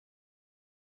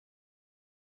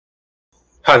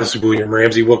Hi, this is William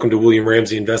Ramsey. Welcome to William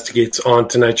Ramsey Investigates. On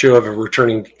tonight's show, I have a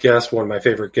returning guest, one of my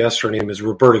favorite guests. Her name is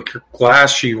Roberta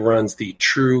Glass. She runs the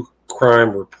True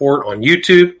Crime Report on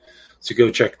YouTube, so go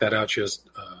check that out. She has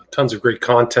tons of great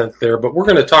content there. But we're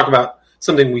going to talk about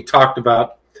something we talked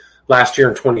about last year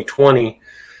in 2020,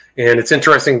 and it's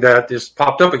interesting that this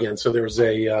popped up again. So there was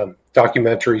a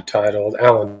documentary titled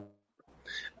Alan.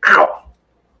 Ow!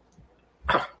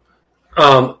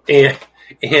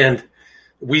 And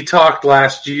we talked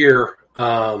last year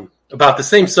about the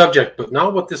same subject, but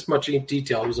not with this much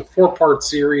detail. It was a 4-part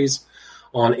series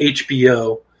on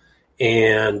HBO,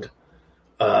 and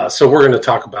so we're going to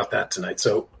talk about that tonight.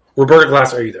 So, Roberta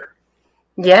Glass, are you there?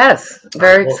 Yes,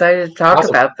 very excited to talk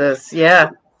about this. Yeah.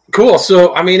 Cool.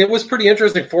 So, I mean, it was pretty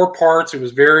interesting. 4 parts. It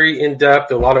was very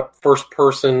in-depth, a lot of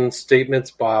first-person statements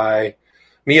by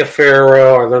Mia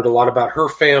Farrow. I learned a lot about her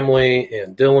family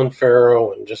and Dylan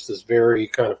Farrow, and just this very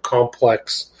kind of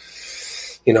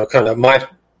complex, kind of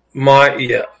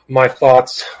my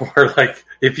thoughts were like,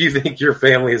 if you think your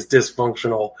family is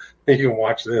dysfunctional, you can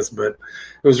watch this, but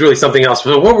it was really something else.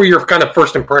 So what were your kind of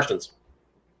first impressions?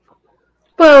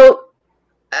 Well,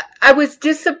 I was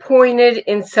disappointed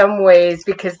in some ways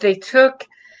because they took,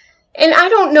 and I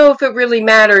don't know if it really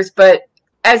matters, but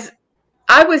as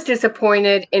I was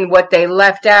disappointed in what they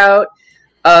left out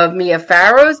of Mia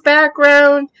Farrow's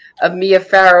background, of Mia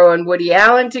Farrow and Woody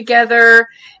Allen together.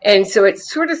 And so it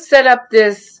sort of set up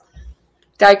this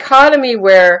dichotomy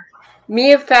where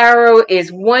Mia Farrow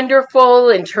is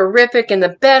wonderful and terrific and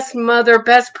the best mother,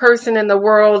 best person in the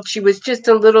world. She was just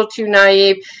a little too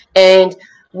naive. And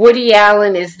Woody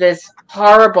Allen is this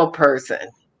horrible person,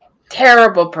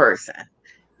 terrible person,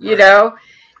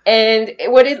 And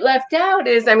what it left out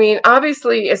is, I mean,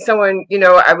 obviously, as someone,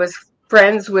 I was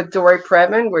friends with Dory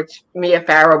Previn, which Mia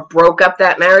Farrow broke up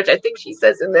that marriage. I think she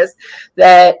says in this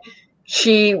that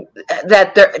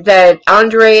that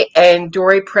Andre and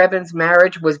Dory Previn's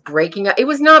marriage was breaking up. It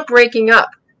was not breaking up.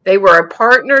 They were a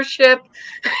partnership.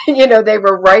 They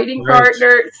were writing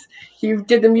partners. He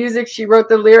did the music. She wrote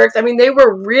the lyrics. I mean, they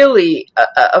were really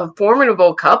a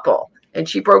formidable couple, and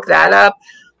she broke that up.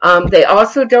 They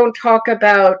also don't talk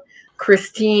about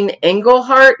Christine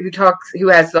Engelhardt, who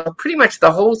has pretty much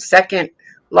the whole a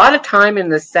lot of time in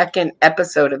the second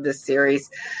episode of this series,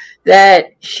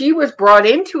 that she was brought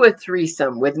into a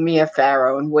threesome with Mia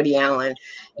Farrow and Woody Allen.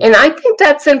 And I think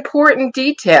that's important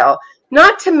detail,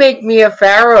 not to make Mia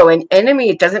Farrow an enemy.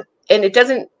 It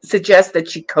doesn't suggest that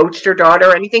she coached her daughter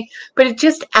or anything, but it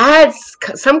just adds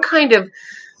some kind of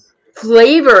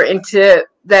flavor into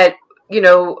that.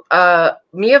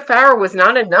 Mia Farrow was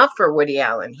not enough for Woody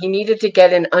Allen. He needed to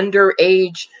get an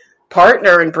underage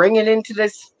partner and bring it into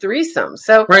this threesome.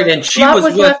 So right, and she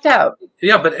was left out.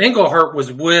 Yeah, but Engelhardt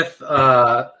was with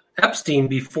Epstein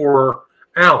before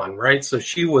Allen, right? So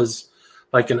she was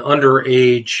like an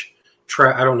underage.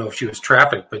 I don't know if she was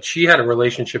trafficked, but she had a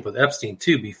relationship with Epstein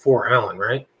too before Allen,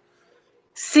 right?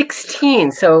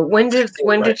 16. So when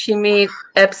did she meet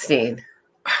Epstein?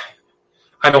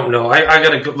 I don't know. I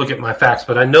got to look at my facts,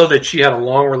 but I know that she had a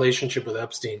long relationship with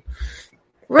Epstein.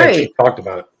 Right. And she talked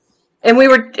about it. And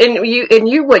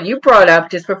what you brought up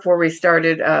just before we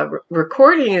started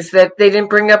recording is that they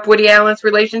didn't bring up Woody Allen's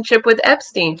relationship with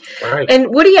Epstein. Right. And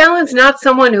Woody Allen's not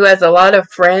someone who has a lot of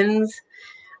friends,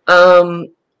 and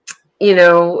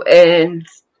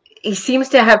he seems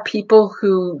to have people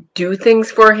who do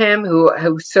things for him,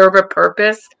 who serve a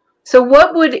purpose. So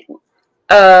what would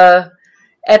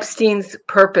Epstein's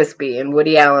purpose be in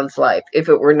Woody Allen's life if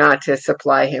it were not to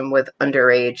supply him with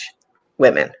underage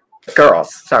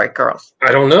girls?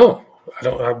 I don't know.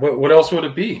 What else would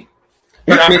it be?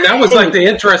 But I mean, that was like the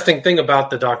interesting thing about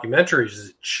the documentaries is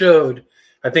it showed,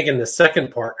 I think in the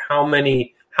second part, how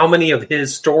many of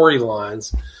his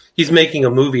storylines, he's making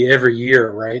a movie every year,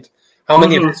 right? How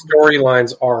many of his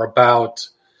storylines are about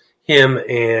him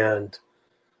and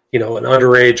an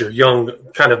underage or young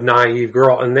kind of naive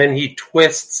girl. And then he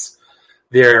twists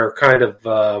their kind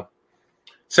of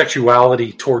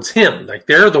sexuality towards him. Like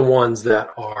they're the ones that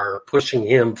are pushing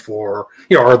him for,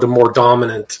 are the more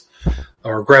dominant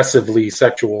or aggressively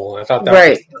sexual. And I thought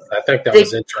that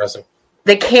was interesting.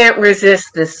 They can't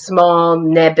resist this small,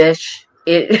 nebbish,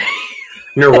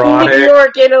 neurotic, New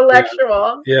York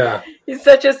intellectual. Yeah. He's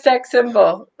such a sex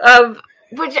symbol.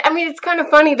 Which, I mean, it's kind of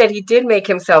funny that he did make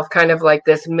himself kind of like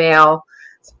this male,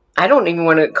 I don't even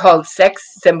want to call it sex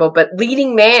symbol, but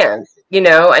leading man, and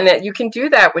that you can do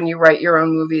that when you write your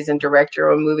own movies and direct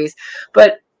your own movies.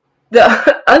 But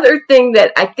the other thing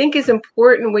that I think is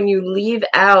important when you leave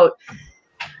out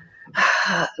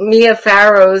Mia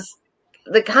Farrow's,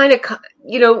 the kind of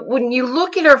when you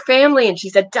look at her family and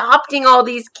she's adopting all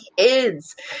these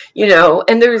kids,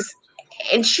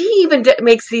 and she even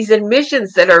makes these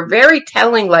admissions that are very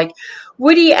telling. Like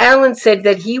Woody Allen said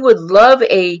that he would love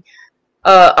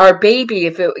our baby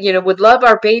if it, would love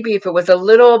our baby if it was a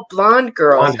little blonde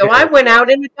girl. So I went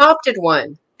out and adopted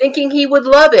one, thinking he would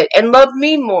love it and love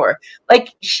me more.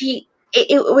 Like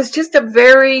it was just a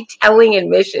very telling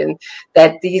admission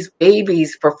that these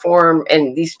babies perform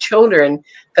and these children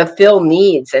fulfill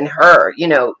needs in her,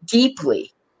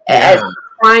 deeply as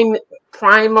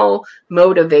primal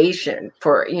motivation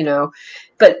for,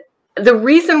 but the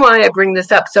reason why I bring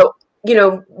this up. So,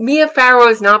 Mia Farrow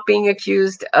is not being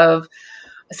accused of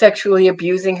sexually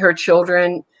abusing her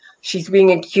children. She's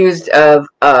being accused of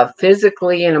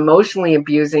physically and emotionally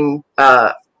abusing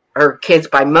her kids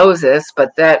by Moses,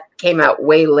 but that came out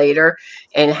way later.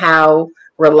 And how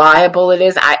reliable it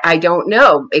is, I don't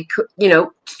know. It could,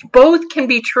 both can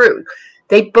be true.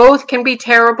 They both can be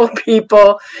terrible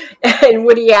people, and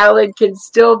Woody Allen can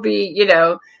still be,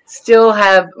 still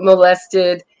have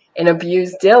molested and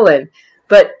abused Dylan.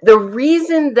 But the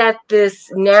reason that this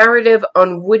narrative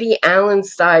on Woody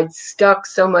Allen's side stuck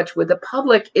so much with the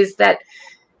public is that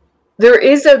there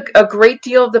is a great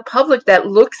deal of the public that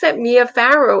looks at Mia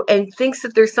Farrow and thinks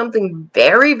that there's something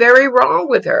very, very wrong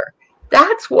with her.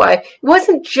 That's why it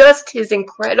wasn't just his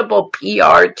incredible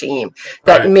PR team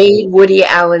that made Woody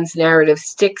Allen's narrative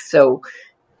stick so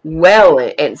well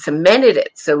and cemented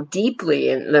it so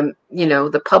deeply in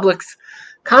the public's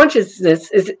consciousness.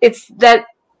 It's that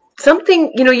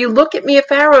something, you look at Mia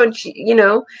Farrow and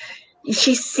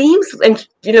she seems, and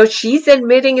she's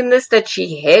admitting in this that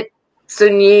she hit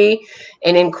Sun-Yi,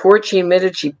 and in court she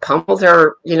admitted she pummeled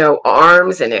her,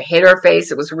 arms and it hit her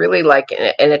face. It was really like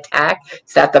an attack.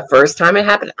 Is that the first time it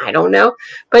happened? I don't know.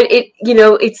 But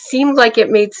it seemed like it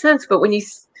made sense. But when you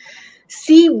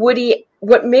see Woody,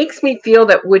 what makes me feel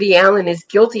that Woody Allen is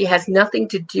guilty has nothing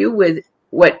to do with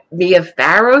what Mia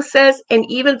Farrow says, and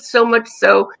even so much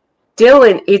so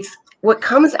Dylan, it's what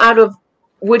comes out of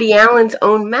Woody Allen's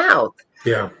own mouth.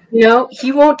 Yeah.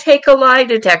 He won't take a lie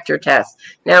detector test.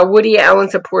 Now, Woody Allen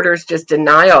supporters just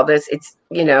deny all this. It's,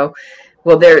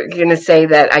 well, they're going to say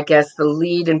that, I guess, the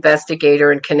lead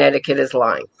investigator in Connecticut is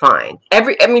lying. Fine.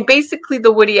 Basically,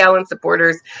 the Woody Allen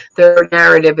supporters, their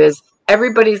narrative is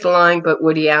everybody's lying but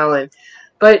Woody Allen.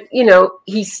 But,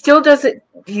 he still,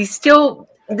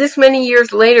 this many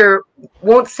years later,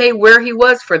 won't say where he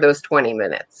was for those 20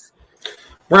 minutes.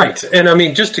 Right.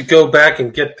 And just to go back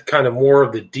and get kind of more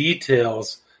of the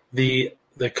details, the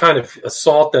kind of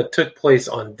assault that took place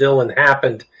on Dylan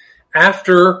happened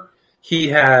after he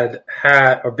had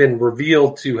or been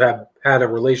revealed to have had a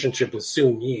relationship with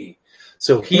Sun-Yi.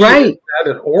 So that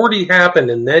had already happened,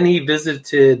 and then he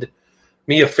visited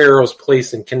Mia Farrow's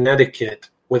place in Connecticut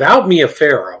without Mia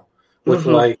Farrow, with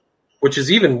which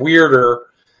is even weirder,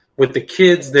 with the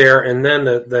kids there, and then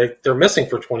they're missing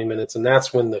for 20 minutes, and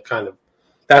that's when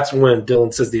that's when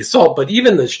Dylan says the assault. But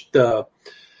even the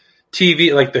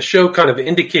TV, like the show, kind of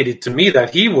indicated to me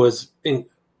that he was, in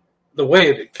the way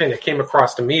it kind of came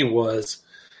across to me was,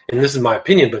 and this is my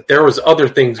opinion, but there was other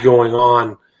things going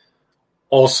on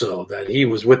also, that he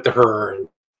was with her and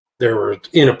there were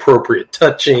inappropriate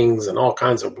touchings and all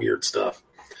kinds of weird stuff.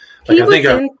 Of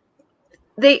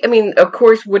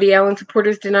course, Woody Allen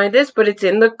supporters deny this, but it's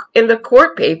in the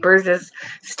court papers as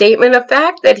statement of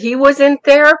fact that he was in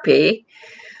therapy.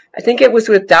 I think it was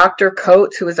with Dr.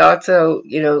 Coates, who was also,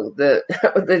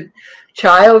 the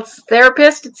child's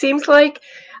therapist, it seems like,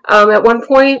 at one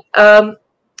point, that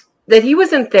he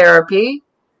was in therapy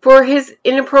for his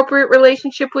inappropriate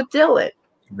relationship with Dylan.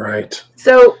 Right.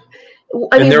 So,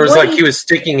 there was he was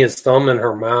sticking his thumb in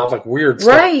her mouth, like weird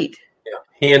stuff. Right.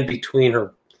 Yeah. Hand between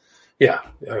her. Yeah,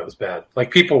 it was bad. Like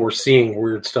people were seeing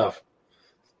weird stuff.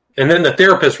 And then the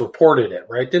therapist reported it,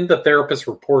 right? Didn't the therapist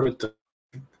report it to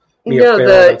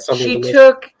she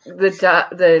took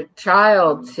the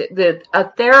child. A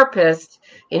therapist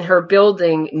in her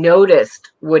building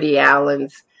noticed Woody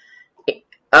Allen's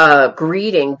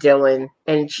greeting Dylan,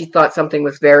 and she thought something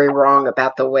was very wrong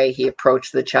about the way he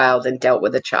approached the child and dealt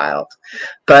with the child.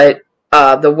 But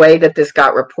the way that this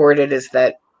got reported is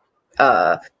that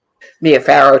Mia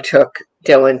Farrow took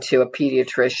Dylan to a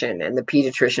pediatrician, and the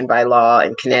pediatrician by law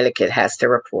in Connecticut has to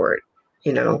report,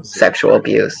 sexual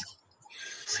abuse.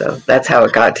 So that's how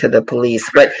it got to the police.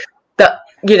 But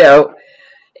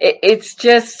it's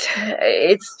just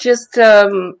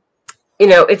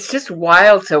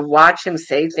wild to watch him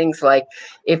say things like,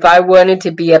 if I wanted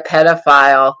to be a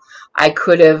pedophile, I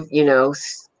could have,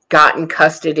 gotten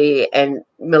custody and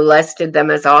molested them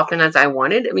as often as I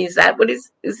wanted? I mean, is that what is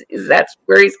that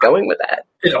where he's going with that?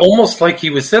 It almost like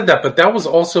he was said that, but that was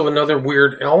also another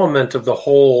weird element of the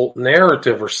whole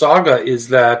narrative or saga, is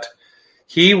that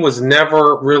he was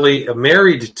never really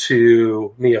married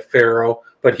to Mia Farrow,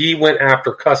 but he went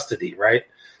after custody, right?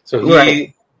 So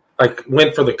he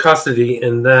went for the custody,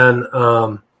 and then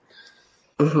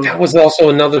that was also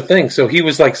another thing. So he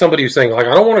was like somebody who's saying, like,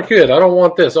 I don't want a kid, I don't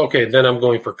want this. Okay, then I'm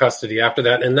going for custody after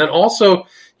that. And then also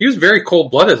he was very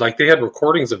cold-blooded. Like, they had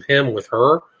recordings of him with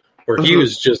her where he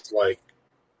was just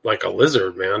like a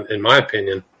lizard, man, in my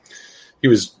opinion. He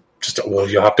was just, well,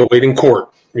 you'll have to wait in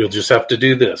court. You'll just have to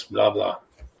do this, blah, blah.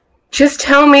 Just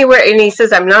tell me where, and he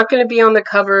says, I'm not going to be on the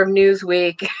cover of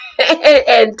Newsweek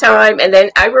and Time. And then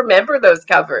I remember those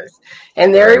covers,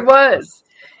 and there he was.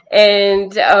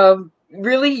 And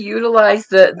really utilized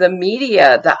the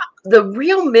media. The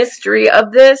real mystery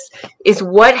of this is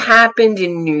what happened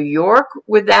in New York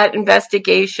with that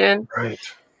investigation. Right.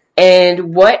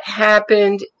 And what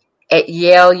happened at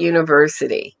Yale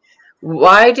University.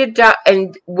 Why did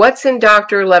and what's in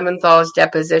Dr. Leventhal's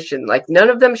deposition? Like, none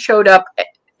of them showed up.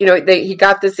 You know, he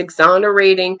got this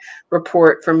exonerating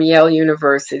report from Yale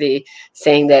University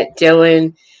saying that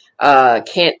Dylan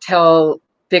can't tell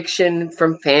fiction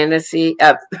from fantasy,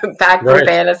 fact from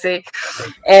fantasy,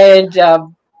 and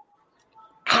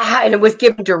it was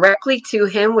given directly to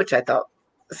him, which I thought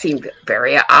seemed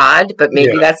very odd, but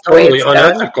maybe that's the way it's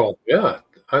unethical. done.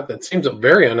 Yeah, that seems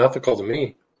very unethical to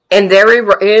me. And there he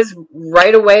is,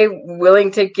 right away, willing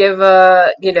to give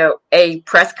a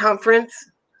press conference.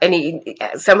 And he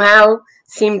somehow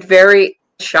seemed very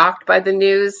shocked by the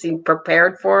news, seemed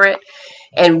prepared for it.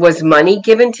 And was money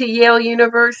given to Yale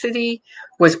University?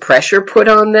 Was pressure put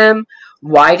on them?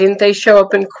 Why didn't they show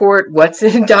up in court? What's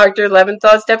in Dr.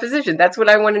 Leventhal's deposition? That's what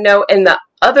I want to know. And the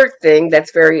other thing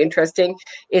that's very interesting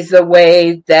is the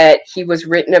way that he was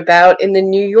written about in the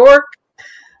New York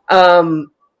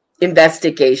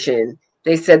investigation.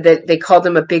 They said that they called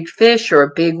him a big fish or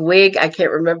a big wig. I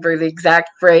can't remember the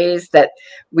exact phrase, that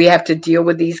we have to deal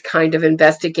with these kind of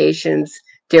investigations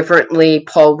differently.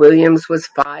 Paul Williams was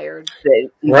fired, the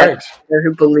investigator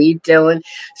who believed Dylan.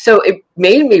 So it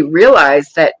made me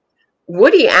realize that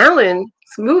Woody Allen's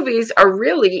movies are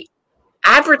really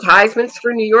advertisements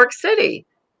for New York City.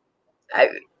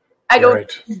 I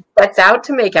don't that's out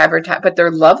to make but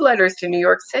they're love letters to New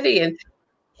York City, and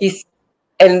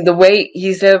the way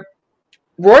he's a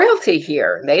royalty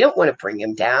here. They don't want to bring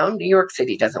him down. New York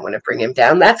City doesn't want to bring him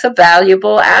down. That's a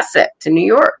valuable asset to New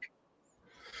York.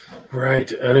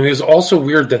 Right. And it was also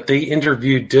weird that they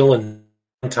interviewed Dylan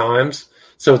times.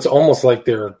 So it's almost like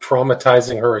they're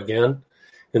traumatizing her again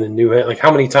in the new, like,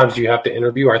 how many times do you have to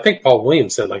interview her? I think Paul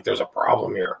Williams said, like, there's a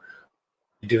problem here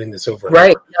doing this over and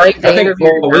over. I think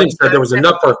Paul Williams said there was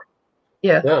enough for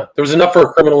there was enough for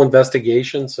a criminal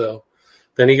investigation. So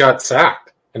then he got sacked.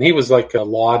 And he was like a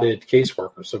lauded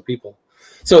caseworker.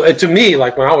 So to me,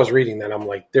 like, when I was reading that, I'm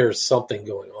like, there's something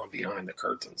going on behind the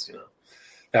curtains, you know.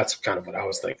 That's kind of what I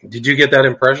was thinking. Did you get that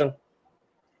impression?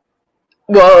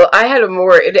 Well, I had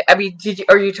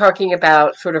are you talking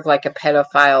about sort of like a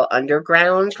pedophile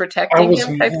underground protecting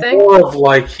him type thing? More of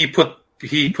like he put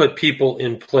people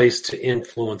in place to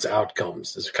influence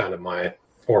outcomes is kind of my,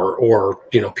 or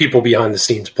people behind the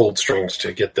scenes pulled strings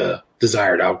to get the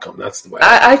desired outcome. That's the way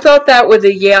I thought that with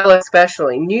the Yale,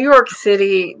 especially New York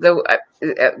City, though,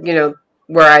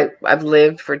 where I've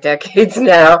lived for decades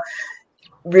now,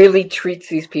 really treats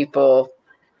these people,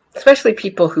 especially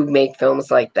people who make films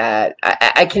like that.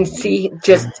 I can see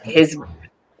just his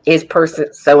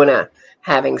persona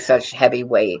having such heavy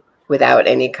weight without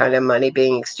any kind of money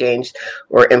being exchanged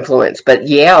or influence. But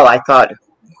Yale, I thought,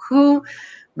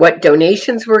 what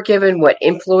donations were given, what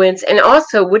influence, and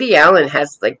also Woody Allen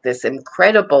has like this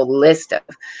incredible list of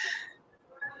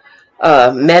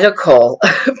medical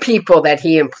people that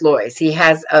he employs. He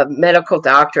has a medical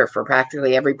doctor for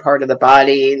practically every part of the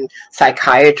body, and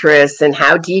psychiatrists, and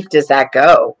how deep does that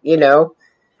go?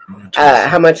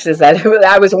 How much does that?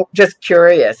 I was just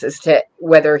curious as to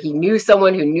whether he knew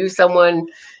someone who knew someone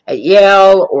at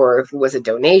Yale, or if it was a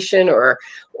donation, or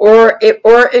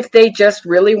if they just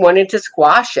really wanted to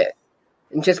squash it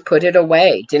and just put it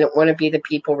away, didn't want to be the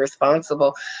people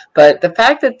responsible. But the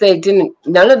fact that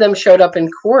none of them showed up in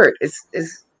court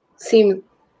seemed,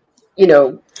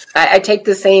 I take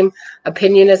the same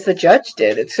opinion as the judge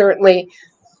did. It certainly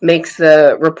makes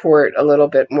the report a little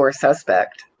bit more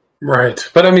suspect. Right.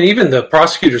 But I mean, even the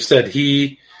prosecutor said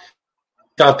he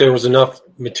thought there was enough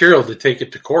material to take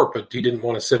it to court, but he didn't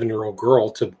want a 7-year-old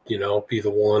girl to, be the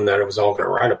one that it was all going to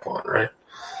ride upon, right?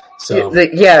 So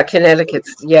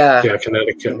Connecticut's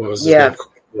Connecticut. What was his name?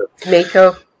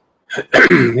 Mako.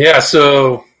 Yeah,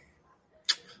 so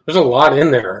there's a lot in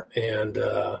there, and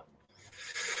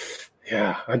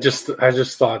I just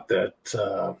thought that.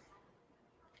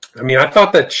 I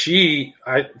thought that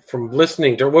from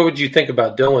listening to her, what would you think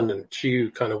about Dylan? And she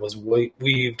kind of was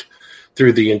weaved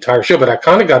through the entire show, but I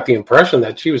kind of got the impression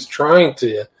that she was trying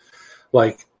to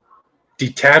like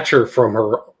detach her from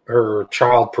her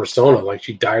child persona. Like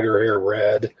she dyed her hair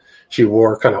red, she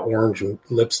wore kind of orange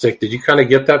lipstick. Did you kind of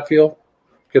get that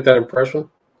impression?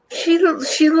 She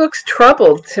looks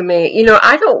troubled to me.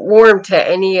 I don't warm to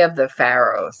any of the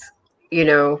Farrows.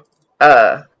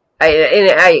 I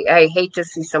hate to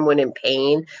see someone in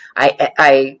pain.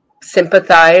 I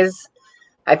sympathize.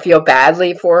 I feel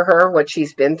badly for her. What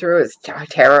she's been through is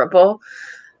terrible.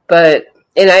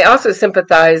 And I also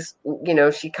sympathize,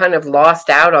 she kind of lost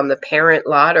out on the parent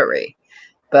lottery.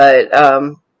 But, I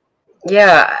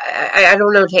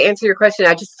don't know. To answer your question,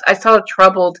 I saw a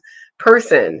troubled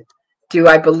person. Do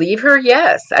I believe her?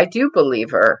 Yes, I do believe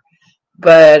her.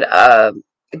 But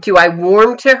do I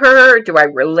warm to her? Do I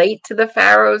relate to the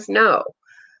Farrows? No,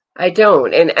 I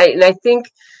don't. And I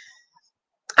think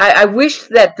I wish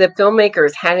that the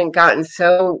filmmakers hadn't gotten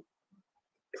so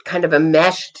kind of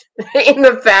enmeshed in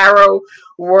the Farrow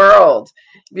world,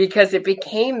 because it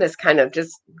became this kind of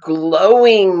just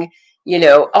glowing,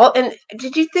 and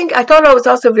did you think, I thought it was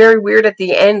also very weird at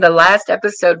the end, the last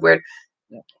episode, where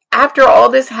after all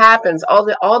this happens,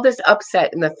 all this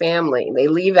upset in the family, they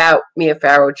leave out Mia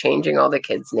Farrow changing all the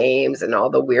kids' names and all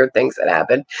the weird things that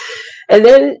happen. And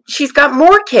then she's got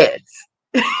more kids.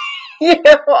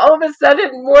 All of a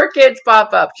sudden more kids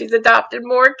pop up. She's adopted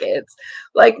more kids.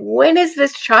 Like, when is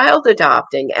this child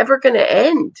adopting ever going to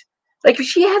end? Like, if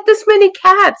she had this many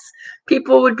cats,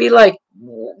 people would be like,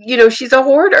 she's a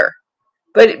hoarder.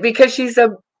 But because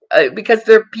because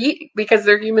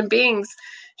they're human beings,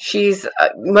 she's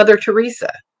Mother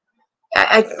Teresa.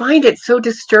 I find it so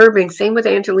disturbing. Same with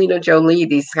Angelina Jolie,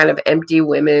 these kind of empty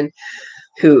women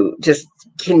who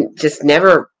can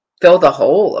never fill the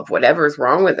hole of whatever's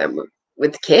wrong with them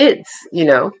with kids,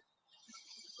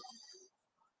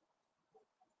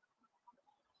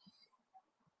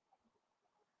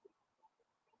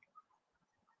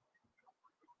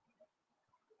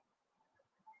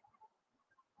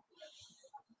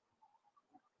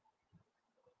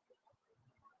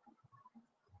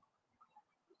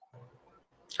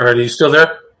 All right, are you still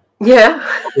there? Yeah.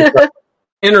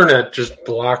 Internet just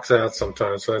blocks out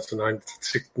sometimes, so that's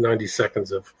 90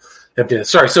 seconds of emptiness.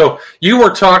 Sorry, so you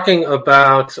were talking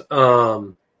about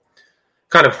kind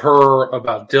of her,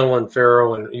 about Dylan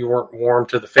Farrow, and you weren't warm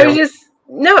to the family.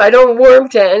 No, I don't warm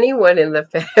to anyone in the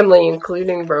family,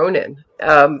 including Ronan.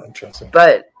 Interesting.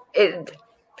 But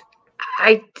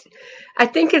I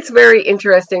think it's very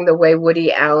interesting the way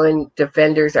Woody Allen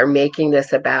defenders are making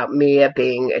this about Mia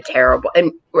being a terrible,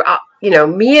 and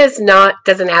Mia's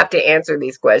doesn't have to answer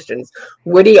these questions.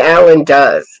 Woody Allen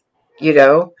does.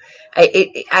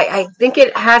 I think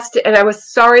it has to, and I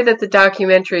was sorry that the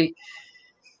documentary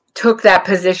took that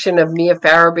position of Mia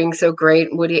Farrow being so great,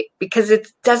 Woody, because it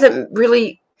doesn't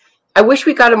really. I wish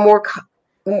we got a more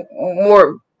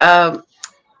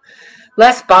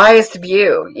less biased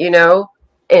view,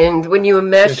 And when you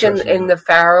enmesh in the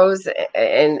Farrows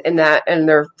and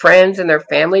their friends and their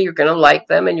family, you're going to like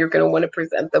them and you're going to want to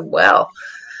present them well.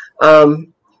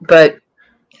 But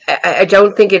I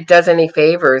don't think it does any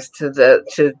favors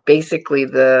to basically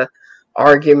the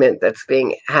argument that's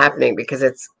happening, because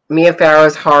it's Mia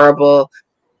Farrow's horrible,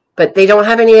 but they don't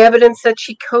have any evidence that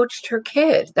she coached her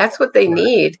kid. That's what they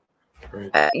need.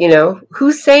 Right.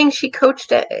 Who's saying she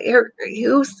coached her?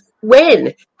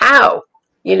 When? How?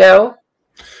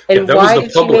 And why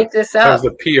did she make this up? That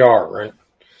was the PR, right?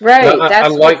 Right.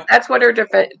 That's what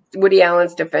Woody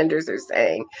Allen's defenders are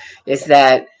saying, is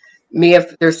that Mia,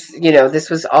 this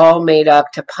was all made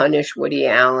up to punish Woody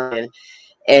Allen,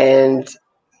 and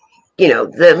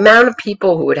the amount of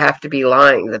people who would have to be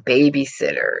lying, the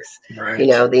babysitters, right.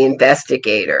 The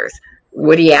investigators,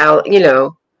 Woody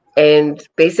Allen, and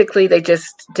basically they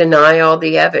just deny all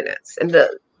the evidence. And the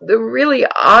really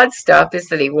odd stuff is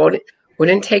that he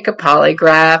wouldn't take a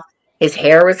polygraph. His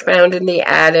hair was found in the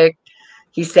attic.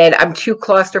 He said, "I'm too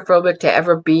claustrophobic to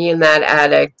ever be in that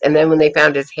attic." And then when they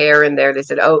found his hair in there, they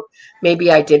said, "Oh,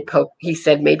 maybe I did poke." He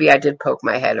said, "Maybe I did poke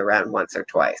my head around once or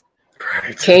twice."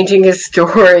 Right. Changing his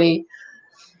story,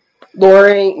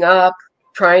 luring up,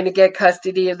 trying to get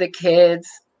custody of the kids,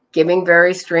 giving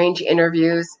very strange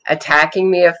interviews, attacking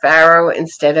Mia Farrow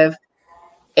instead of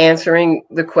answering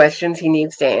the questions he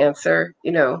needs to answer.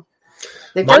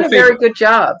 They've done a very good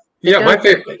job.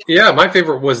 My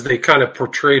favorite was they kind of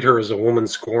portrayed her as a woman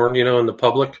scorned, in the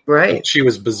public. Right. And she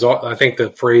was bizarre. I think the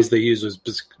phrase they used was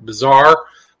bizarre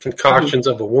concoctions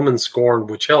of a woman scorned,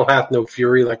 which hell hath no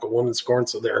fury like a woman scorned.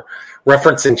 So they're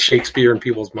referencing Shakespeare in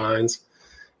people's minds.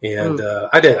 And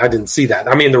I didn't see that.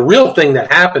 I mean, the real thing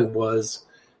that happened was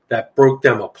that broke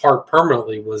them apart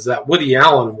permanently was that Woody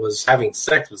Allen was having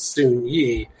sex with Soon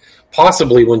Yi,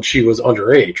 possibly when she was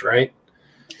underage, right?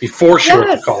 Before she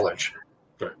went to college.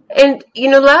 Right. And,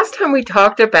 last time we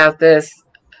talked about this,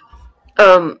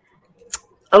 a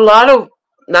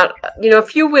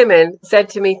few women said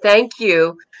to me, thank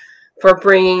you for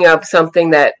bringing up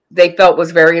something that they felt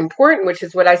was very important, which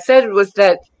is what I said was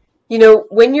that,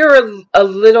 when you're a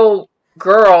little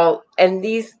girl and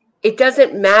it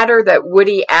doesn't matter that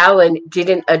Woody Allen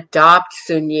didn't adopt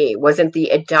Soon Yi, wasn't the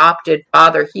adopted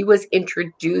father. He was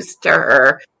introduced to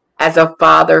her as a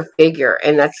father figure.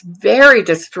 And that's very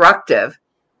destructive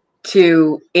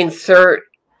to insert,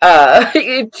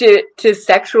 to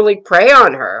sexually prey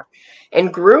on her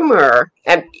and groom her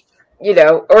and,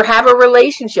 or have a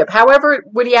relationship. However,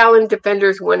 Woody Allen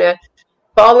defenders want to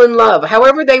fall in love,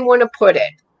 however they want to put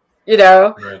it,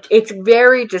 Right. It's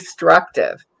very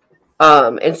destructive.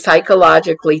 And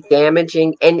psychologically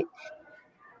damaging and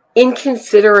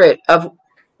inconsiderate of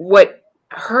what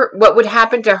would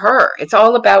happen to her. It's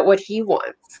all about what he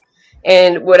wants.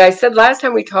 And what I said last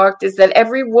time we talked is that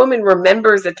every woman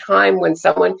remembers a time when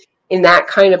someone in that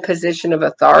kind of position of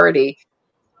authority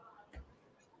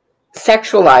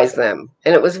sexualized them.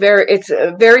 And it's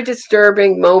a very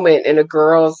disturbing moment in a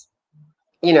girl's,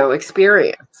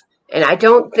 experience. And I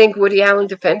don't think Woody Allen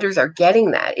defenders are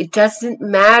getting that. It doesn't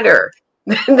matter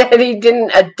that he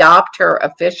didn't adopt her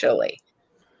officially.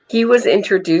 He was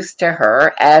introduced to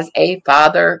her as a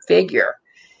father figure.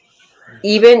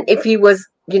 Even if he was,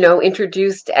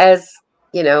 introduced as,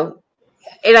 and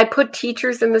I put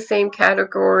teachers in the same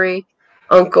category,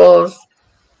 uncles,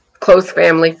 close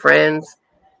family friends,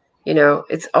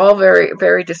 it's all very,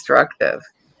 very destructive.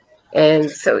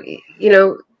 And so,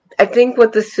 I think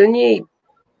what the Soon Yi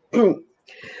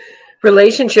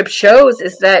relationship shows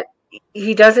is that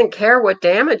he doesn't care what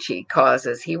damage he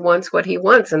causes. He wants what he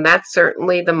wants. And that's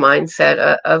certainly the mindset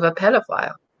of a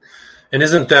pedophile. And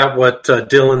isn't that what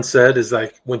Dylan said is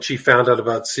like when she found out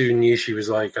about Soon Yi, she was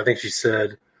like, I think she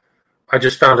said, I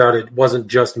just found out it wasn't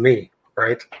just me,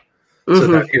 right? Mm-hmm. So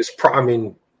that he was,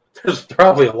 there's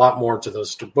probably a lot more to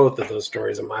both of those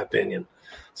stories, in my opinion.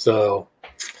 So,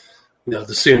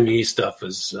 the Soon Yi stuff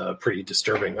is pretty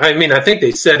disturbing. I mean, I think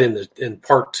they said in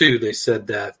part 2, they said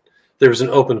that there was an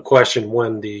open question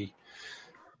when the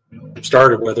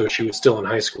started whether she was still in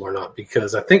high school or not,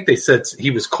 because I think they said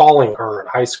he was calling her at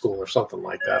high school or something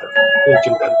like that,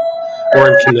 or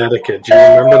in Connecticut. Do you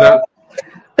remember that?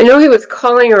 I know he was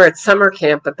calling her at summer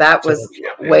camp, but that was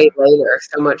way later,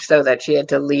 so much so that she had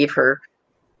to leave her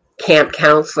camp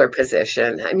counselor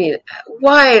position. I mean,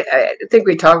 why? I think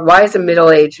why is a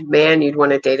middle-aged man you'd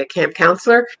want to date a camp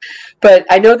counselor? But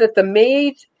I know that the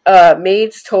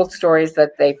maids told stories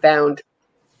that they found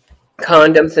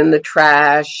condoms in the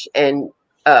trash and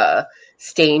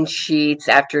stained sheets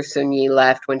after Soon Yi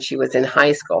left when she was in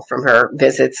high school from her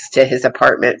visits to his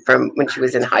apartment from when she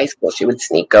was in high school. She would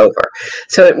sneak over.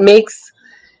 So it makes...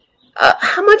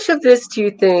 how much of this do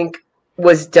you think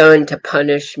was done to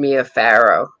punish Mia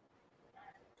Farrow?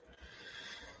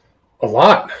 A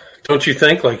lot. Don't you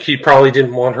think? Like, he probably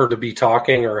didn't want her to be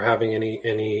talking or having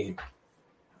any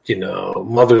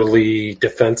motherly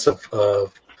defense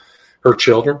of her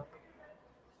children.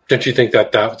 Don't you think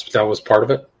that was part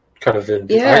of it? Kind of, I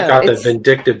got that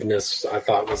vindictiveness. I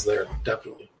thought was there,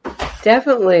 definitely.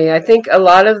 Definitely, I think a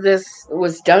lot of this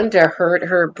was done to hurt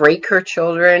her, break her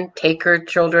children, take her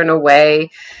children away,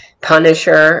 punish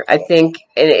her. I think,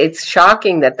 and it's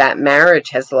shocking that marriage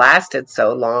has lasted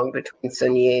so long between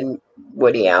Soon Yi and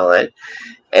Woody Allen.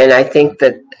 And I think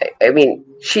that,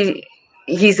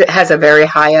 he has a very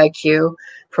high IQ.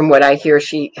 From what I hear,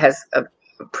 she has a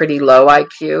pretty low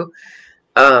IQ.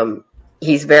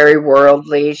 He's very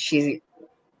worldly. She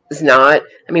is not.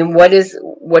 I mean, what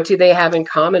do they have in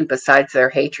common besides their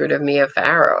hatred of Mia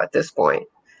Farrow at this point?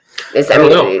 I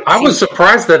don't know. I was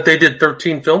surprised that they did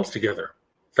 13 films together,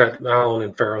 that Allen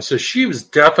and Farrow. So she was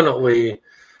definitely,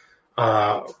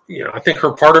 I think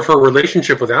part of her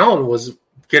relationship with Allen was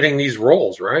getting these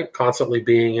roles, right? Constantly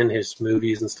being in his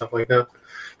movies and stuff like that.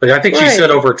 But I think she said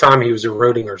over time he was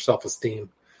eroding her self-esteem,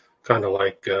 kind of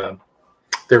like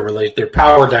their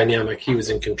power dynamic. He was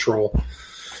in control.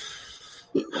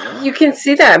 You can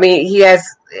see that. I mean, he has.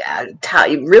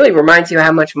 It really reminds you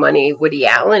how much money Woody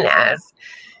Allen has,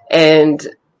 and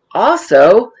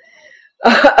also,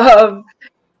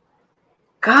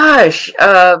 gosh,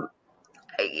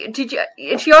 did you?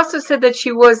 And she also said that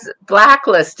she was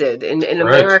blacklisted in Right.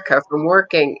 America from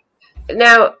working.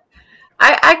 Now,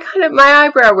 I kind of, my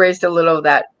eyebrow raised a little.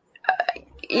 That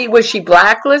was she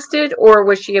blacklisted, or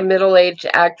was she a middle-aged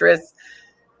actress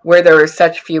where there were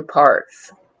such few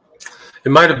parts? It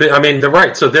might have been. I mean, they're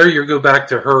right. So there you go back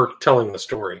to her telling the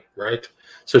story, right?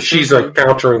 So she's like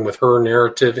countering with her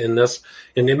narrative in this,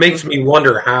 and it makes me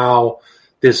wonder how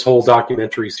this whole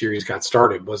documentary series got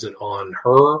started. Was it on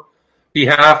her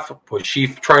behalf? Was she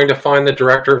trying to find the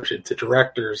director? Did the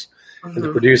directors and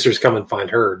the producers come and find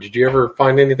her? Did you ever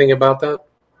find anything about that?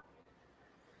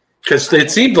 Because it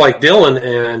seemed like Dylan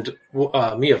and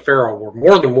Mia Farrow were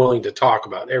more than willing to talk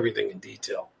about everything in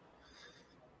detail.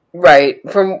 Right.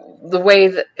 From the way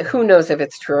that, who knows if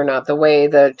it's true or not, the way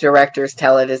the directors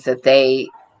tell it is that they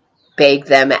begged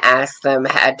them, asked them,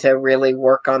 had to really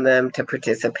work on them to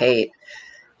participate.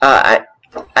 I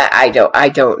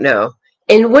don't know.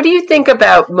 And what do you think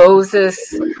about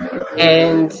Moses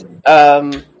and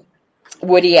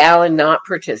Woody Allen not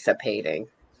participating?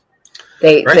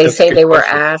 They say they were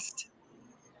asked.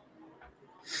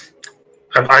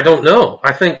 I don't know.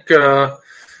 I think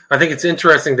it's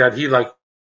interesting that he like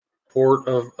support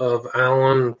of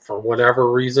Allen for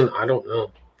whatever reason. I don't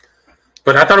know.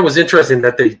 But I thought it was interesting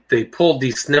that they pulled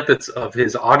these snippets of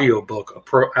his audiobook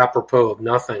apropos of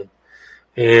nothing.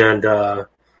 And that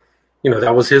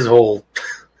was his whole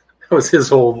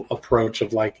approach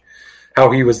of like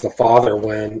how he was the father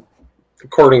when,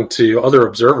 according to other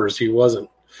observers, he wasn't.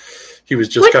 He was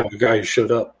just kind of a guy who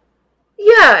showed up.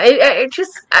 Yeah,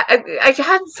 I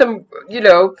had some,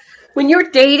 when you're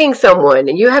dating someone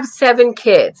and you have 7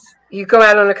 kids, you go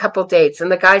out on a couple dates, and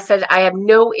the guy said, I have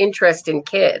no interest in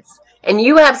kids, and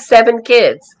you have 7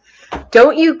 kids.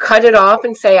 Don't you cut it off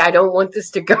and say, I don't want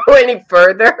this to go any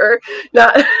further?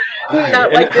 Not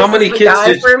like how many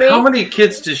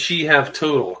kids does she have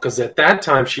total? Because at that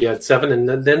time she had 7,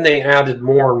 and then they added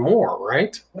more and more,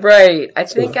 right? Right. I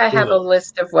think I have a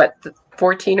list of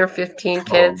 14 or 15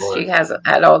 kids she has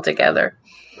had all together.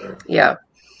 Yeah.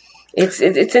 It's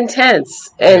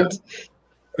intense. And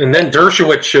then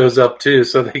Dershowitz shows up too,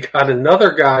 so they got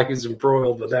another guy who's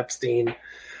embroiled with Epstein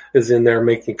is in there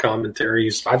making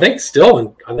commentaries. Dershowitz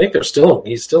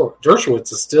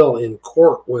is still in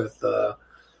court with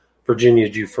Virginia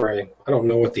Giuffre. I don't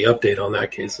know what the update on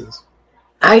that case is.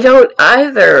 I don't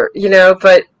either,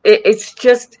 but it's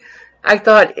just, I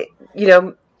thought,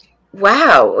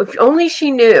 wow, if only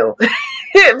she knew.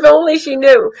 If only she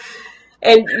knew.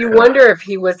 And you wonder if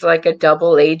he was like a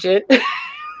double agent, and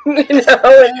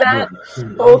that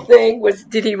whole thing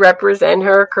did he represent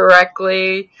her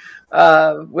correctly?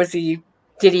 Did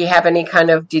he have any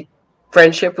kind of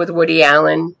friendship with Woody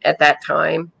Allen at that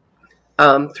time,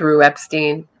 through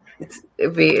Epstein?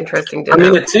 It'd be interesting to know. I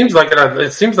mean, it seems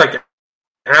like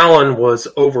Allen was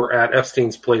over at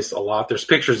Epstein's place a lot. There's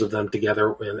pictures of them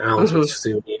together when Allen's with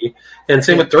Suni, and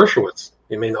same with Dershowitz.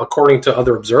 I mean, according to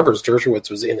other observers,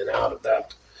 Dershowitz was in and out of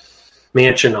that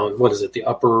mansion on, the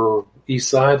Upper East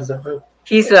Side? Is that right?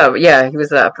 He was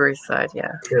the Upper East Side,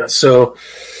 yeah. Yeah, so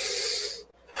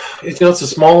it's a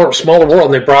smaller world,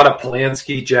 and they brought up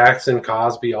Polanski, Jackson,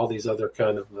 Cosby, all these other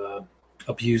kind of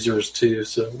abusers too.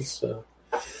 So it's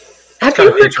have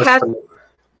you heard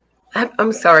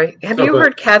I'm sorry. Have you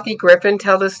heard Kathy Griffin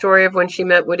tell the story of when she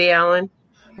met Woody Allen?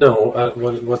 No.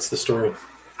 What's the story?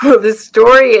 The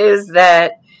story is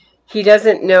that he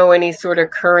doesn't know any sort of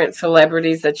current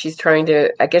celebrities that she's trying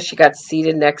to, I guess she got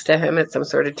seated next to him at some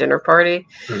sort of dinner party.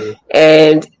 Mm-hmm.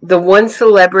 And the one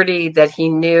celebrity that he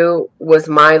knew was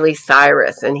Miley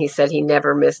Cyrus. And he said he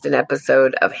never missed an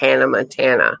episode of Hannah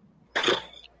Montana.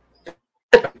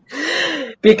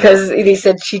 Because he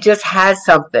said she just has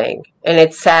something. And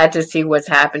it's sad to see what's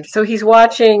happened. So he's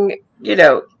watching,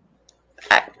 weird,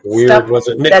 stuff, was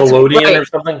it Nickelodeon or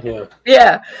something? Yeah.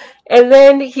 Yeah. And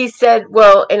then he said,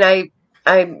 well, and I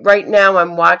right now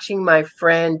I'm watching my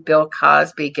friend Bill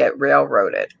Cosby get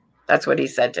railroaded. That's what he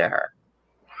said to her.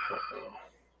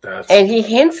 And he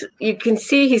hints, you can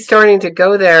see he's starting to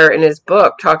go there in his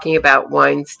book, talking about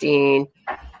Weinstein,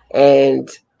 and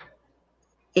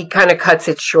he kind of cuts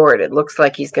it short. It looks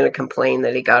like he's going to complain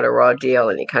that he got a raw deal,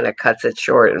 and he kind of cuts it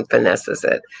short and finesses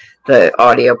it, the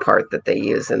audio part that they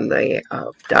use in the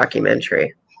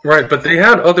documentary. Right, but they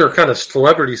had other kind of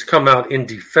celebrities come out in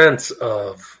defense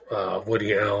of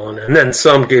Woody Allen, and then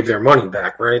some gave their money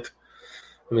back, right?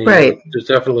 I mean, right. There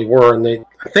definitely were, and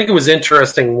I think it was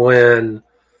interesting when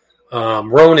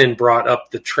Ronan brought up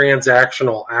the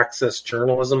transactional access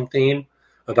journalism theme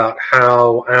about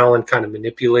how Allen kind of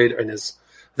manipulated, and I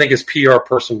think his PR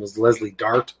person was Leslie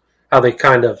Dart, how they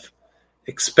kind of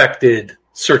expected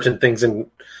certain things and,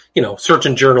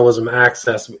 certain journalism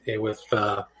access with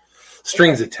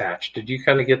strings attached. Did you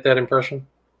kind of get that impression?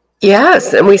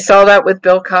 Yes, and we saw that with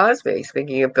Bill Cosby,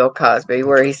 speaking of Bill Cosby,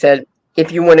 where he said,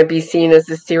 if you want to be seen as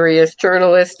a serious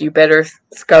journalist, you better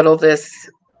scuttle this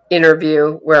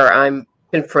interview where I'm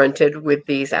confronted with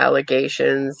these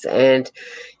allegations. And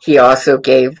he also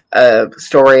gave a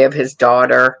story of his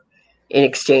daughter in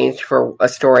exchange for a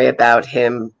story about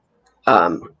him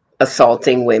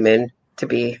assaulting women to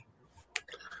be,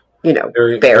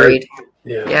 buried.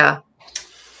 Yeah.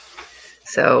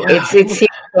 So it seems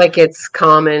like it's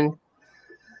common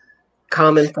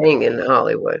thing in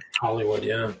Hollywood. Hollywood,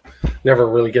 yeah. Never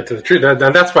really get to the truth.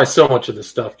 That's why so much of this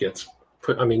stuff gets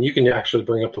put. I mean, you can actually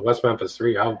bring up the West Memphis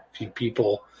 3, how few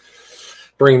people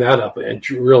bring that up, and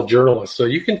real journalists. So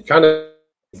you can kind of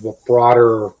a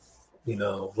broader,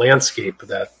 landscape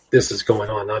that this is going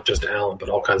on, not just Alan, but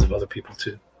all kinds of other people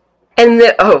too. And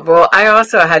I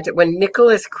also had to, when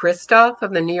Nicholas Kristof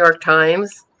of the New York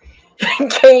Times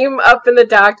came up in the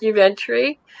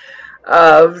documentary,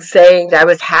 saying I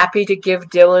was happy to give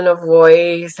Dylan a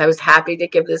voice. I was happy to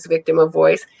give this victim a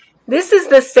voice. This is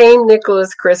the same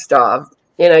Nicholas Kristof,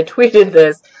 and I tweeted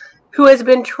this, who has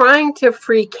been trying to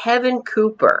free Kevin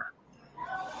Cooper.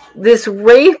 This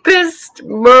rapist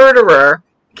murderer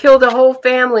killed a whole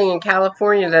family in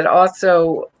California that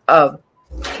also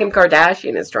Kim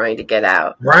Kardashian is trying to get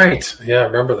out. Right. Yeah, I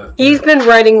remember that. He's been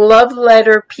writing love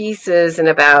letter pieces and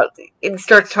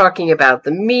starts talking about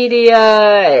the media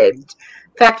and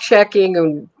fact checking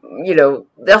and,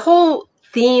 the whole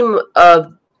theme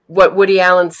of what Woody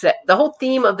Allen said, the whole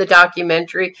theme of the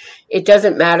documentary, it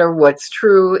doesn't matter what's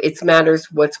true, it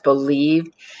matters what's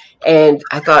believed. And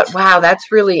I thought, wow,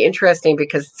 that's really interesting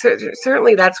because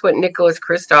certainly that's what Nicholas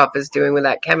Kristof is doing with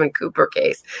that Kevin Cooper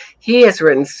case. He has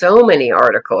written so many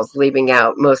articles leaving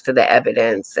out most of the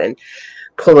evidence and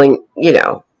pulling,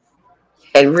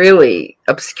 and really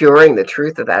obscuring the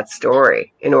truth of that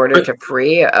story in order to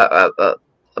free a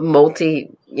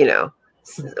multi,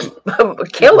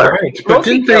 killer. Right. But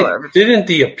didn't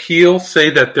the appeal say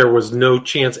that there was no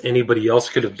chance anybody else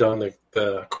could have done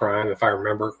the crime, if I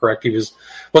remember correct?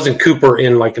 Wasn't Cooper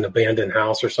in like an abandoned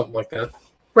house or something like that?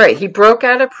 Right. He broke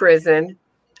out of prison.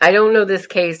 I don't know this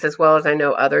case as well as I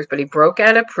know others, but he broke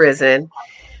out of prison,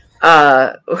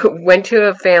 went to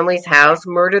a family's house,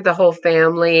 murdered the whole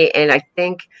family, and I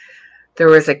think there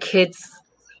was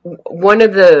one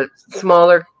of the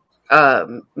smaller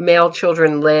male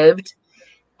children lived,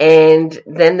 and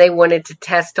then they wanted to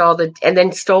test and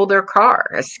then stole their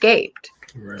car, escaped.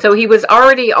 Right. So he was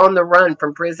already on the run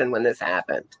from prison when this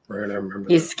happened. Right, I remember.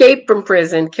 He escaped from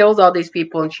prison, killed all these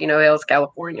people in Chino Hills,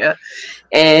 California,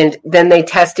 and then they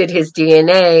tested his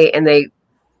DNA, and they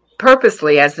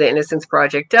purposely, as the Innocence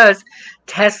Project does,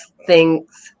 test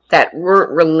things that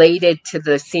weren't related to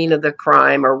the scene of the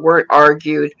crime or weren't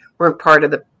part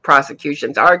of the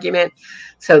prosecution's argument.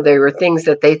 So they were things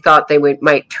that they thought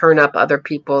might turn up other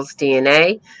people's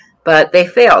DNA. But they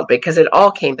failed because it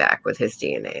all came back with his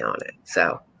DNA on it.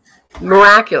 So,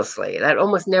 miraculously, that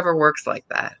almost never works like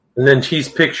that. And then she's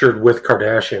pictured with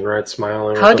Kardashian, right?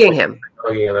 Smiling. Hugging him.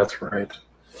 Hugging him, that's right.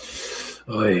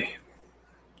 Oy.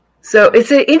 So, it's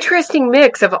an interesting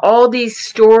mix of all these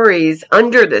stories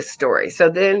under this story. So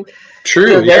then,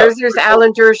 there's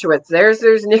Alan Dershowitz,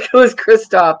 there's Nicholas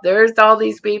Kristof, there's all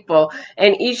these people.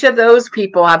 And each of those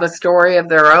people have a story of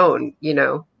their own,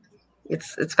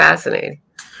 It's fascinating.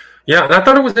 Yeah, and I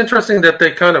thought it was interesting that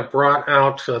they kind of brought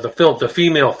out the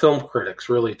female film critics,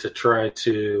 really, to try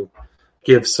to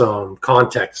give some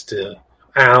context to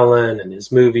Alan and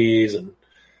his movies and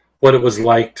what it was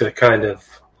like to kind of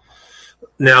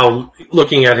now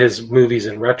looking at his movies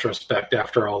in retrospect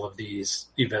after all of these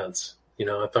events.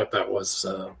 I thought that was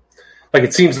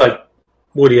it seems like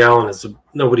Woody Allen is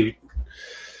nobody.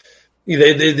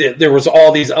 There was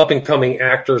all these up and coming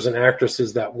actors and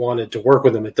actresses that wanted to work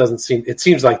with him. It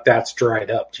seems like that's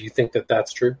dried up. Do you think that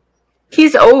that's true?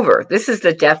 He's over. This is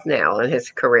the death knell in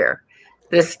his career.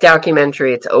 This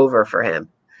documentary, it's over for him.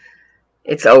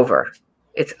 It's over.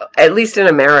 It's at least in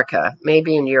America.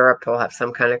 Maybe in Europe he'll have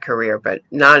some kind of career, but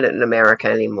not in America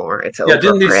anymore. It's over.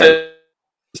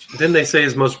 Didn't they say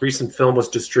his most recent film was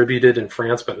distributed in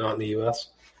France but not in the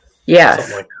US? Yes.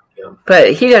 Something like that. Yeah.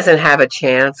 But he doesn't have a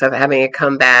chance of having a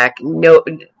comeback. No,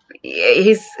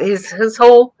 his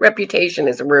whole reputation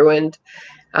is ruined,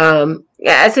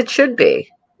 as it should be,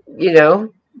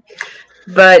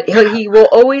 But he will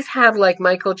always have, like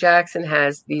Michael Jackson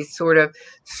has, these sort of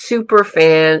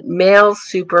male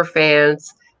super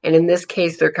fans, and in this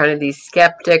case, they're kind of these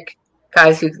skeptic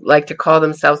guys who like to call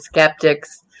themselves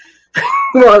skeptics.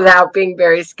 without being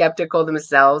very skeptical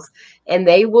themselves, and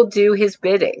they will do his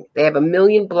bidding. They have a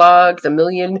million blogs, a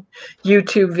million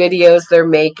YouTube videos they're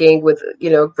making with,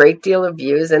 a great deal of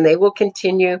views, and they will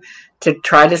continue to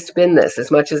try to spin this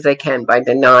as much as they can by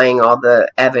denying all the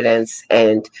evidence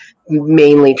and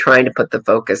mainly trying to put the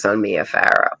focus on Mia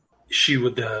Farrow.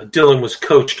 Dylan was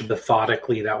coached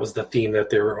methodically. That was the theme that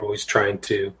they were always trying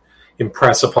to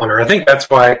impress upon her. I think that's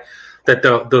why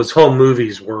those home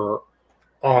movies were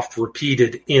oft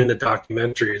repeated in the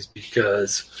documentary, is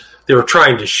because they were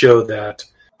trying to show that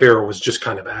Farrow was just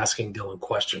kind of asking Dylan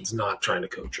questions, not trying to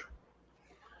coach her.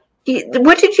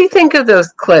 What did you think of those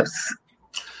clips?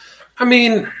 I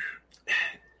mean,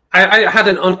 I had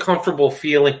an uncomfortable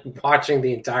feeling watching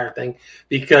the entire thing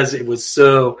because it was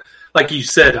so, like you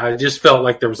said, I just felt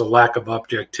like there was a lack of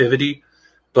objectivity.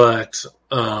 But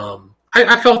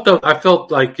I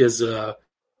felt like as a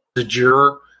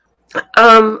juror,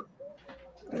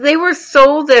 they were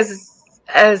sold as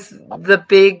the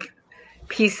big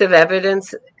piece of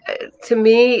evidence. To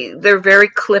me, they're very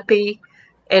clippy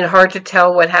and hard to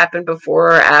tell what happened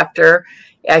before or after.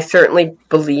 I certainly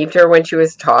believed her when she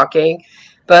was talking,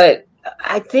 but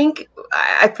I think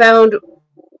I found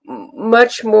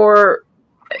much more.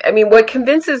 I mean, what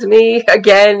convinces me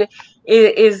again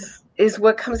is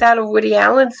what comes out of Woody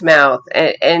Allen's mouth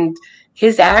and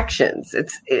his actions.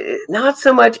 It's not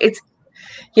so much. It's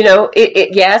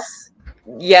yes,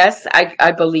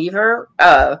 I believe her.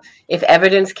 If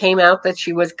evidence came out that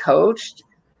she was coached,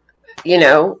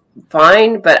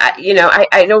 fine. But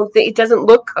I don't think it doesn't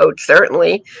look coached,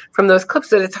 certainly from those clips,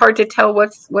 that it's hard to tell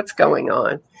what's going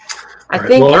on. I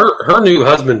think. Well, her new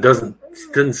husband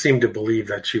didn't seem to believe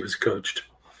that she was coached.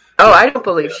 Oh, I don't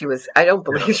believe she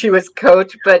was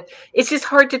coached, but it's just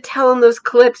hard to tell in those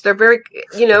clips. They're very,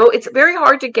 it's very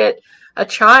hard to get a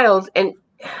child. And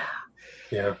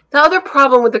yeah, the other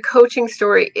problem with the coaching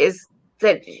story is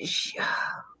that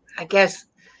I guess,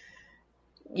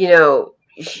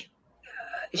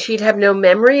 she'd have no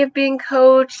memory of being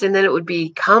coached, and then it would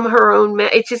become her own.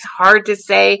 It's just hard to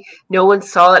say. No one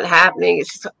saw it happening.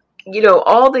 It's just,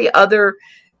 all the other,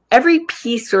 every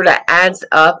piece sort of adds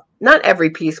up. Not every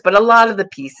piece, but a lot of the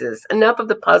pieces, enough of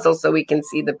the puzzle so we can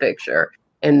see the picture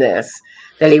in this,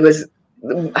 that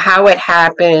how it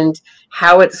happened,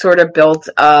 how it sort of built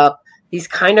up, these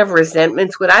kind of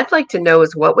resentments. What I'd like to know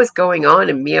is what was going on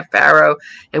in Mia Farrow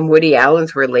and Woody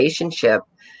Allen's relationship.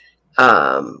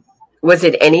 Was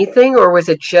it anything, or was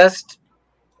it just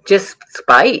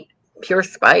spite, pure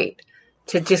spite,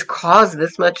 to just cause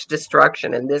this much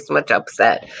destruction and this much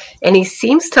upset? And he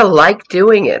seems to like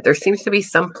doing it. There seems to be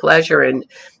some pleasure in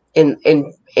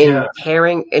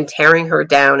tearing her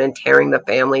down and tearing the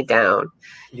family down.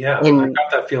 Yeah, I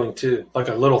got that feeling too, like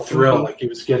a little thrill, mm-hmm. Like he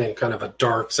was getting kind of a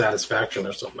dark satisfaction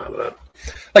or something out of that.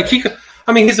 Like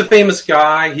he's a famous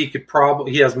guy. He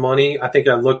has money. I think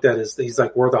I looked at he's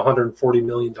like worth $140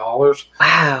 million.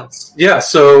 Wow. Yeah,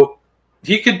 so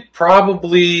he could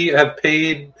probably have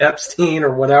paid Epstein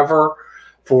or whatever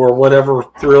for whatever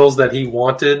thrills that he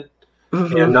wanted,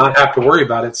 mm-hmm. and not have to worry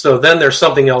about it. So then there's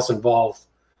something else involved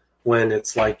when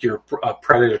it's like you're a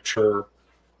predator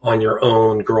on your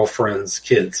own girlfriend's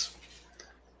kids.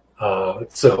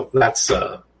 So that's,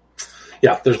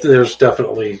 there's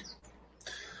definitely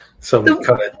some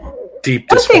kind of deep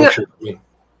dysfunction.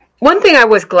 One thing I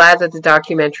was glad that the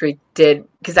documentary did,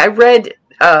 because I read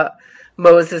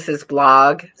Moses's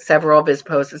blog, several of his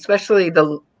posts, especially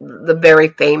the very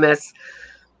famous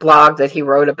blog that he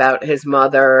wrote about his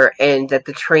mother, and that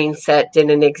the train set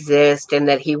didn't exist, and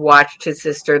that he watched his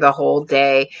sister the whole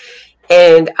day.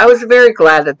 And I was very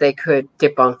glad that they could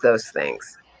debunk those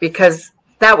things, because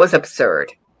that was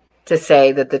absurd to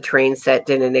say that the train set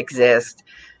didn't exist.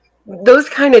 Those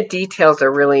kind of details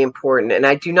are really important. And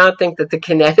I do not think that the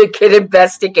Connecticut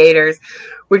investigators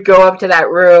would go up to that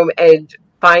room and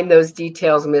find those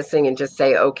details missing and just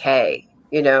say, okay,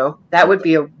 that would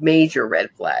be a major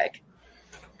red flag.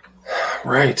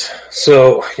 Right.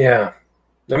 So, yeah.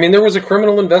 I mean, there was a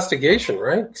criminal investigation,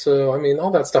 right? So, I mean,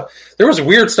 all that stuff. There was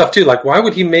weird stuff, too. Like, why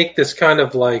would he make this kind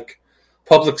of, like,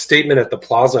 public statement at the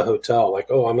Plaza Hotel? Like,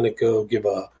 oh, I'm going to go give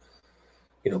a,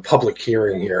 public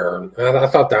hearing here. And I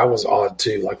thought that was odd,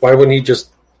 too. Like, why wouldn't he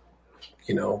just,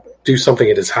 do something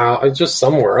at his house, just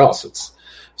somewhere else? It's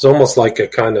almost like a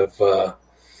kind of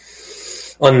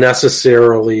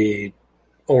unnecessarily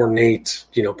ornate,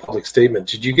 public statement.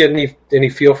 Did you get any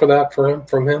feel for that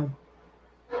from him?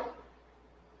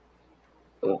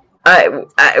 The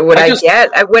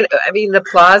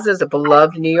Plaza is a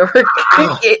beloved New York,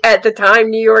 at the time,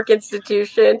 New York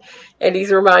institution, and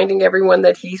he's reminding everyone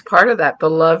that he's part of that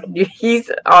beloved. He's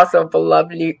also a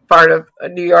beloved part of a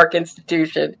New York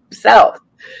institution himself.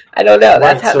 I don't know.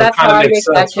 Right, that's how I make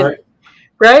that connection,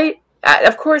 right?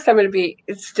 Of course, I'm going to be.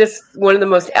 It's just one of the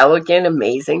most elegant,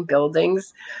 amazing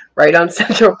buildings, right on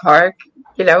Central Park.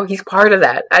 He's part of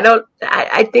that.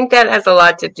 I think that has a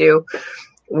lot to do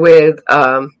with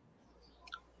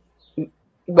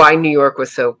why New York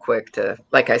was so quick to,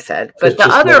 like I said. But the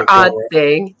other odd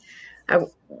thing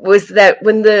was that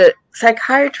when the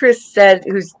psychiatrist said,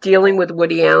 who's dealing with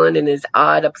Woody Allen and his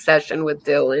odd obsession with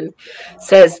Dylan,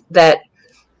 says that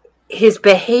his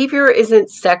behavior isn't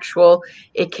sexual.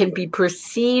 It can be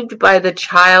perceived by the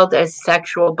child as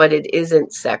sexual, but it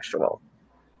isn't sexual.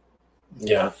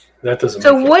 Yeah, that doesn't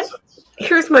make sense.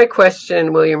 Here's my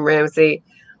question, William Ramsey.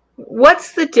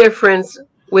 What's the difference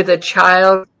with a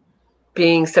child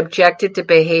being subjected to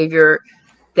behavior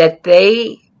that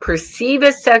they perceive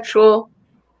as sexual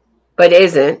but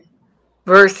isn't,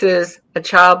 versus a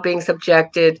child being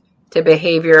subjected to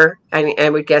behavior, and I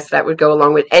would guess that would go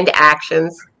along with, and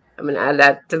actions, I'm going to add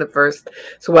that to the first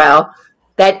as well,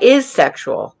 that is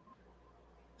sexual?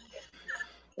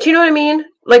 Do you know what I mean?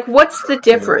 Like, what's the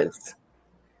difference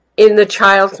in the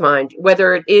child's mind,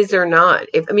 whether it is or not?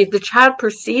 If the child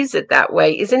perceives it that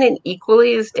way, isn't it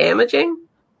equally as damaging?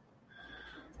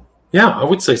 Yeah, I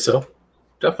would say so.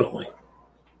 Definitely.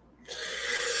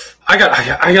 I got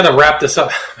to wrap this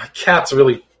up. My cat's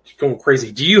really going crazy.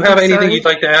 Do you have anything you'd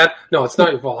like to add? No, it's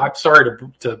not your fault. I'm sorry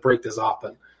to break this off,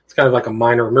 but it's kind of like a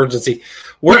minor emergency.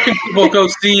 Where can people go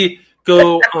see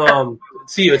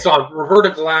you? It's on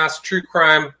Roberta Glass True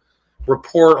Crime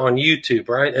Report on YouTube,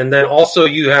 right? And then also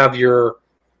you have your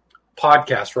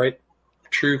podcast, right?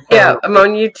 True Crime. Yeah, I'm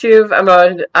on YouTube. I'm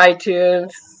on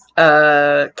iTunes,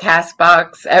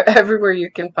 Castbox, everywhere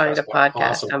you can find a podcast.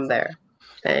 Awesome. I'm there.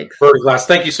 Thanks. Roberta Glass,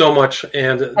 thank you so much.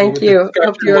 And thank you.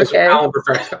 Hope you're okay.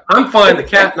 I'm fine. The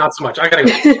cat, not so much. I gotta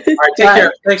go. All right, take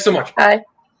care. Thanks so much. Bye.